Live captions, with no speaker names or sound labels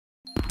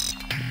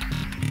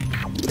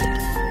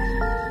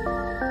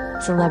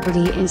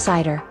Celebrity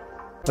Insider.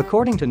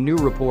 According to new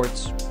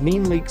reports,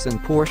 NeNe and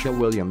Porsha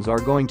Williams are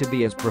going to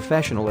be as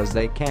professional as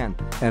they can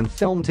and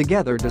film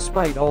together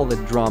despite all the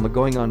drama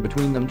going on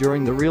between them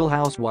during the Real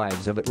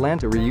Housewives of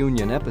Atlanta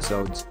reunion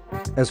episodes.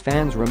 As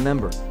fans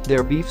remember,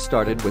 their beef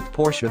started with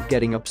Porsha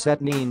getting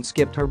upset NeNe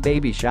skipped her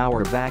baby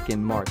shower back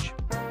in March.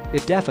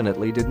 It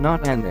definitely did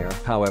not end there,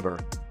 however.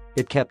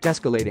 It kept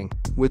escalating,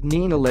 with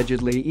NeNe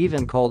allegedly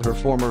even called her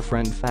former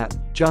friend fat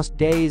just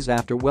days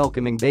after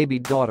welcoming baby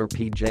daughter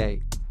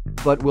PJ.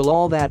 But with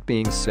all that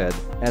being said,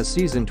 as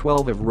season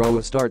 12 of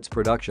Roa starts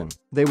production,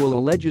 they will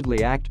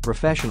allegedly act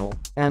professional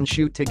and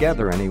shoot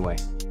together anyway.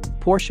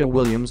 Porsha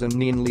Williams and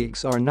NeNe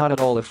are not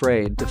at all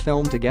afraid to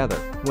film together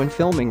when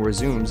filming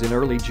resumes in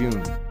early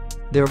June.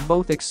 They're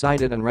both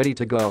excited and ready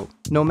to go,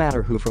 no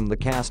matter who from the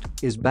cast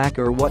is back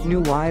or what new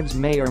wives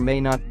may or may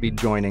not be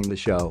joining the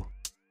show.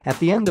 At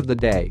the end of the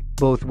day,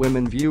 both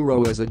women view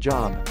Roa as a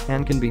job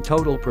and can be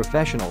total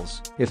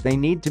professionals if they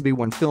need to be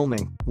when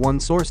filming, one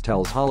source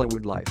tells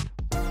Hollywood Life.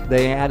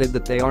 They added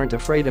that they aren't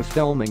afraid of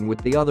filming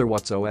with the other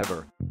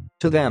whatsoever.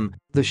 To them,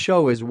 the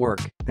show is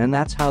work, and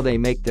that's how they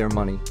make their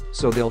money,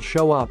 so they'll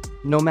show up,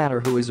 no matter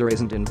who is or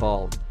isn't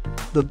involved.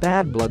 The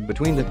bad blood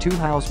between the two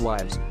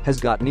housewives has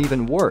gotten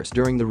even worse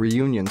during the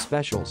reunion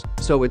specials,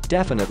 so it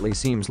definitely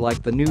seems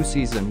like the new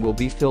season will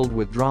be filled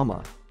with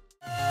drama.